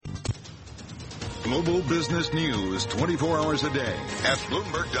Global business news 24 hours a day at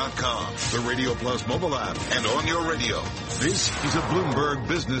Bloomberg.com, the Radio Plus mobile app, and on your radio. This is a Bloomberg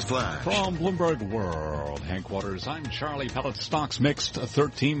Business Flash. From Bloomberg World Headquarters, I'm Charlie Pellet. Stocks mixed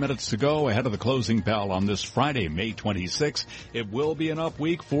 13 minutes to go ahead of the closing bell on this Friday, May 26th. It will be an up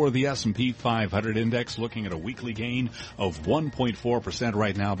week for the S&P 500 index, looking at a weekly gain of 1.4%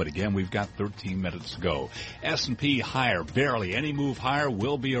 right now. But again, we've got 13 minutes to go. S&P higher, barely any move higher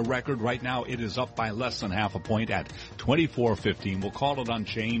will be a record. Right now, it is up by less than half a point at 24.15. We'll call it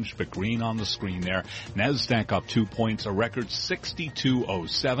unchanged, but green on the screen there. NASDAQ up 2 points, a record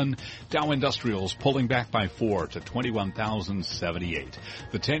 62.07. Dow Industrials pulling back by 4 to 21,078.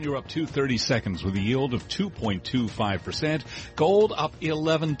 The 10-year up 2/30 seconds with a yield of 2.25%. Gold up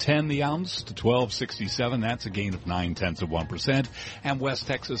 11.10 the ounce to 12.67. That's a gain of 0.9%. And West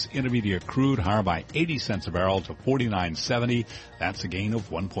Texas Intermediate crude higher by 80 cents a barrel to 49.70. That's a gain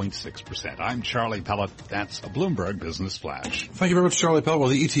of 1.6%. I'm Charlie Pellet. That's a Bloomberg Business Flash. Thank you very much, Charlie Pellet. Well,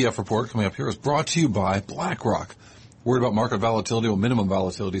 the ETF report coming up here is brought to you by BlackRock. Worried about market volatility? Well, minimum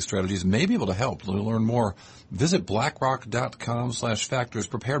volatility strategies may be able to help. To learn more, visit BlackRock.com/factors.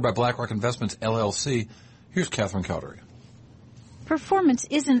 Prepared by BlackRock Investments, LLC. Here's Catherine Cory. Performance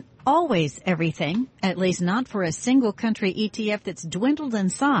isn't always everything, at least not for a single country ETF that's dwindled in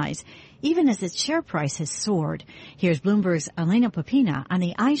size, even as its share price has soared. Here's Bloomberg's Elena Popina on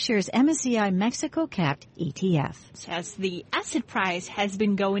the iShares MSCI Mexico Capped ETF. As the asset price has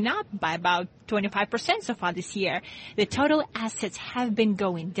been going up by about 25% so far this year, the total assets have been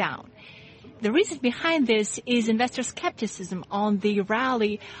going down. The reason behind this is investor skepticism on the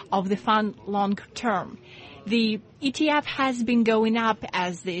rally of the fund long term. The ETF has been going up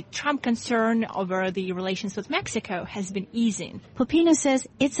as the Trump concern over the relations with Mexico has been easing. Popina says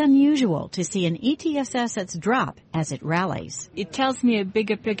it's unusual to see an ETF's assets drop as it rallies. It tells me a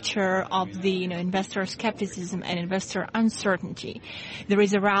bigger picture of the investor skepticism and investor uncertainty. There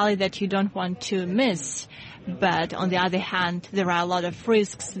is a rally that you don't want to miss, but on the other hand, there are a lot of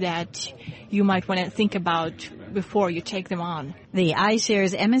risks that you might want to think about before you take them on. The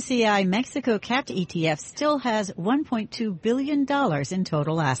iShares MSCI Mexico Capped ETF still has $1.2 billion in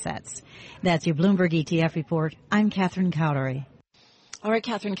total assets. That's your Bloomberg ETF report. I'm Catherine Cory. All right,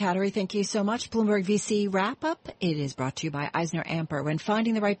 Catherine Cory, thank you so much. Bloomberg VC Wrap-Up. It is brought to you by EisnerAmper. When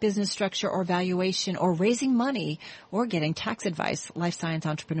finding the right business structure or valuation or raising money or getting tax advice, life science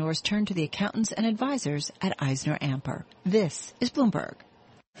entrepreneurs turn to the accountants and advisors at EisnerAmper. This is Bloomberg.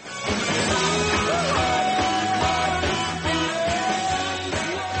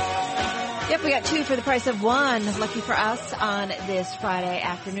 Yep, we got two for the price of one. Lucky for us on this Friday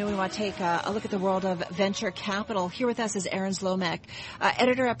afternoon. We want to take a look at the world of venture capital. Here with us is Erin Zlomek,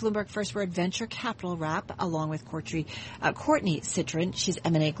 editor at Bloomberg First Word Venture Capital Wrap, along with Courtney Cytryn. She's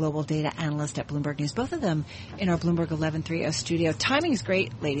M&A Global Data Analyst at Bloomberg News. Both of them in our Bloomberg 1130 studio. Timing is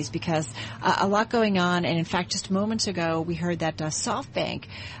great, ladies, because a lot going on. And in fact, just moments ago, we heard that SoftBank,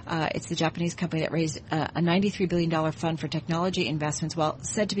 it's the Japanese company that raised a $93 billion fund for technology investments,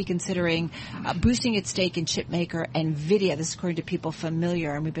 said to be considering boosting its stake in chipmaker NVIDIA. This is according to people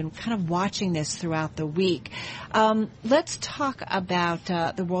familiar, and we've been kind of watching this throughout the week. Let's talk about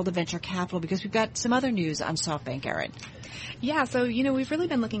the world of venture capital, because we've got some other news on SoftBank, Erin. Yeah, so, we've really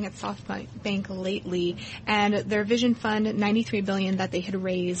been looking at SoftBank lately, and their Vision Fund, $93 billion that they had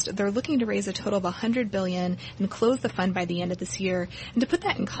raised, they're looking to raise a total of $100 billion and close the fund by the end of this year. And to put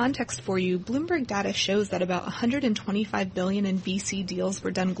that in context for you, Bloomberg data shows that about $125 billion in VC deals were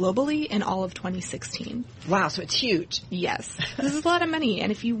done globally in all of 2016. Wow, so it's huge. Yes. This is a lot of money,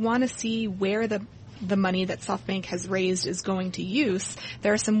 and if you want to see where the money that SoftBank has raised is going to use,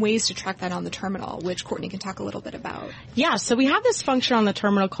 there are some ways to track that on the terminal, which Courtney can talk a little bit about. Yeah, so we have this function on the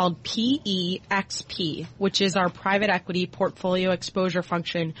terminal called PEXP, which is our private equity portfolio exposure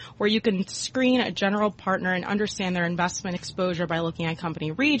function, where you can screen a general partner and understand their investment exposure by looking at company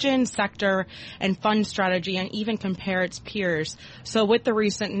region, sector, and fund strategy, and even compare its peers. So with the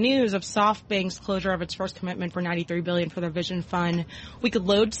recent news of SoftBank's closure of its first commitment for $93 billion for their Vision Fund, we could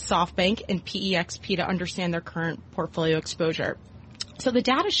load SoftBank and PEXP to understand their current portfolio exposure. So the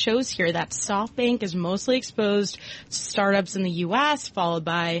data shows here that SoftBank is mostly exposed to startups in the U.S., followed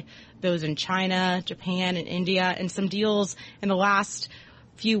by those in China, Japan, and India. And some deals in the last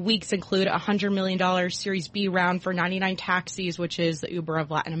few weeks include a $100 million Series B round for 99 Taxis, which is the Uber of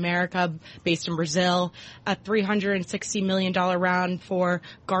Latin America, based in Brazil, a $360 million round for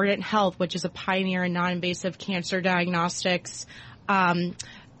Guardant Health, which is a pioneer in non-invasive cancer diagnostics,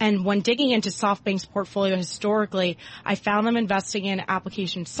 And when digging into SoftBank's portfolio historically, I found them investing in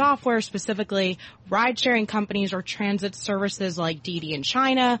application software, specifically ride-sharing companies or transit services like Didi in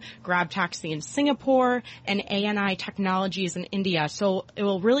China, Grab Taxi in Singapore, and ANI Technologies in India. So it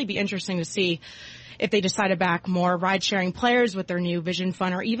will really be interesting to see if they decide to back more ride-sharing players with their new vision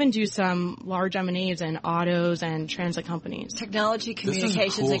fund, or even do some large M&As in autos and transit companies. Technology,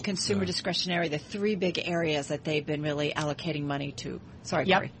 communications, and consumer discretionary, the three big areas that they've been really allocating money to. Sorry,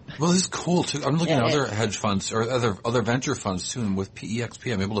 Cory. Well, this is cool, too. I'm looking at other hedge funds or other venture funds, too, and with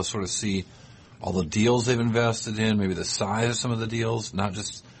PEXP, I'm able to sort of see all the deals they've invested in, maybe the size of some of the deals, not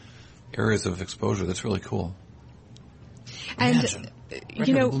just areas of exposure. That's really cool. Imagine. And,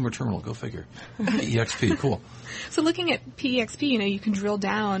 you know, Bloomberg Terminal, go figure. PEXP, cool. So looking at PEXP, you know, you can drill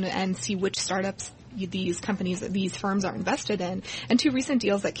down and see which startups these companies, these firms are invested in. And two recent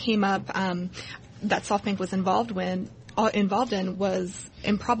deals that came up that SoftBank was involved in was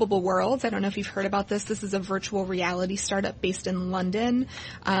Improbable Worlds. I don't know if you've heard about this. This is a virtual reality startup based in London.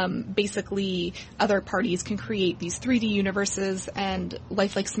 Basically, other parties can create these 3D universes and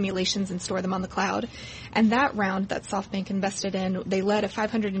lifelike simulations and store them on the cloud. And that round that SoftBank invested in, they led a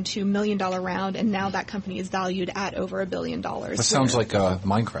 $502 million round, and now that company is valued at over $1 billion. That sounds like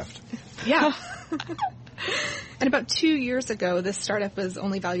Minecraft. Yeah. And about 2 years ago, this startup was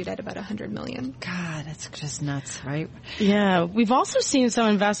only valued at about $100 million. God, that's just nuts, right? Yeah. We've also seen some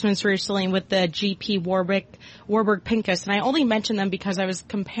investments recently with the GP Warburg Pincus, and I only mention them because I was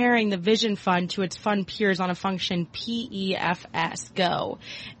comparing the Vision Fund to its fund peers on a function PEFS Go.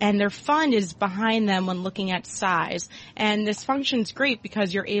 And their fund is behind them when looking at size. And this function's great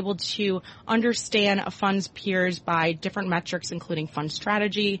because you're able to understand a fund's peers by different metrics, including fund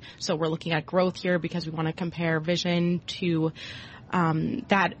strategy. So we're looking at growth here because we want to compare Vision to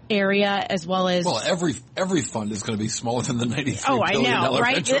that area, as well as every fund is going to be smaller than the $93 billion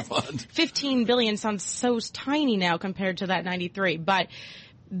right? venture fund. $15 billion sounds so tiny now compared to that 93, but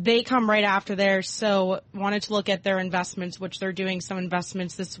they come right after there. So wanted to look at their investments, which they're doing some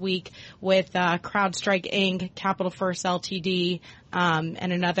investments this week with CrowdStrike Inc., Capital First Ltd., and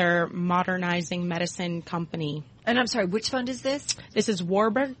another modernizing medicine company. And I'm sorry, which fund is this? This is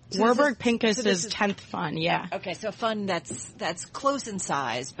Warburg Pincus's 10th fund, yeah. Okay, so a fund that's close in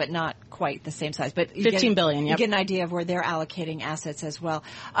size, but not quite the same size. But $15 billion, yep. You get an idea of where they're allocating assets as well.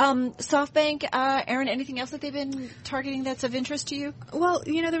 SoftBank, Erin, anything else that they've been targeting that's of interest to you? Well,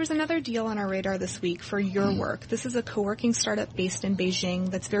 you know, there was another deal on our radar this week for Your Work. This is a co-working startup based in Beijing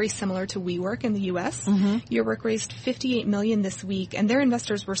that's very similar to WeWork in the U.S. Your Work raised $58 million this week, and their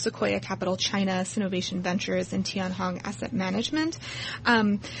investors were Sequoia Capital China, Sinovation Ventures, and Tianhong Asset Management.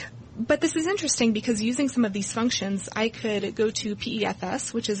 But this is interesting because using some of these functions, I could go to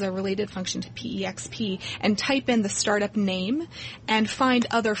PEFS, which is a related function to PEXP, and type in the startup name and find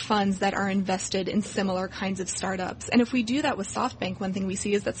other funds that are invested in similar kinds of startups. And if we do that with SoftBank, one thing we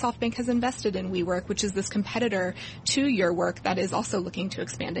see is that SoftBank has invested in WeWork, which is this competitor to Your Work that is also looking to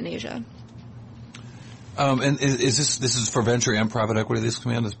expand in Asia. And is this is for venture and private equity, this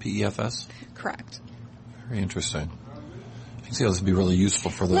command is PEFS? Correct. Very interesting. I can see how this would be really useful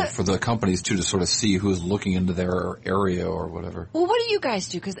for the companies too, to sort of see who's looking into their area or whatever. Well, what do you guys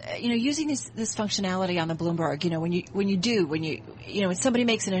do? Because using this functionality on the Bloomberg, when somebody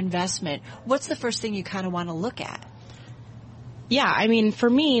makes an investment, what's the first thing you kind of want to look at? Yeah, I mean, for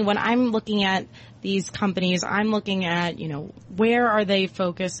me, when I'm looking at these companies, I'm looking at, where are they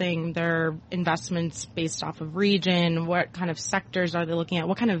focusing their investments based off of region? What kind of sectors are they looking at?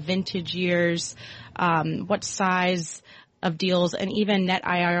 What kind of vintage years? What size of deals? And even net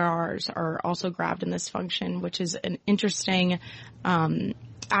IRRs are also grabbed in this function, which is an interesting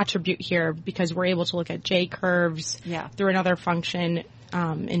attribute here because we're able to look at J curves through another function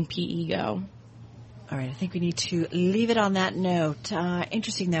in PEGO. All right, I think we need to leave it on that note.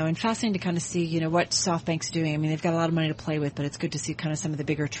 Interesting, though, and fascinating to kind of see, what SoftBank's doing. I mean, they've got a lot of money to play with, but it's good to see kind of some of the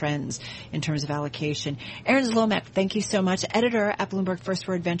bigger trends in terms of allocation. Erin Zlomek, thank you so much. Editor at Bloomberg First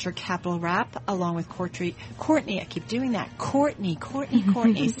Word Venture Capital Wrap, along with Courtney, I keep doing that, Courtney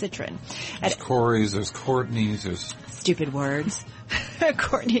Cytryn. There's Corys, there's Courtneys, there's... Stupid words.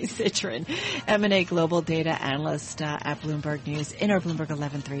 Courtney Cytryn, M&A Global Data Analyst at Bloomberg News in our Bloomberg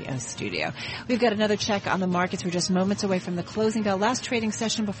 1130 studio. We've got another check on the markets. We're just moments away from the closing bell. Last trading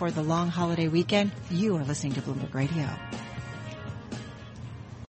session before the long holiday weekend. You are listening to Bloomberg Radio.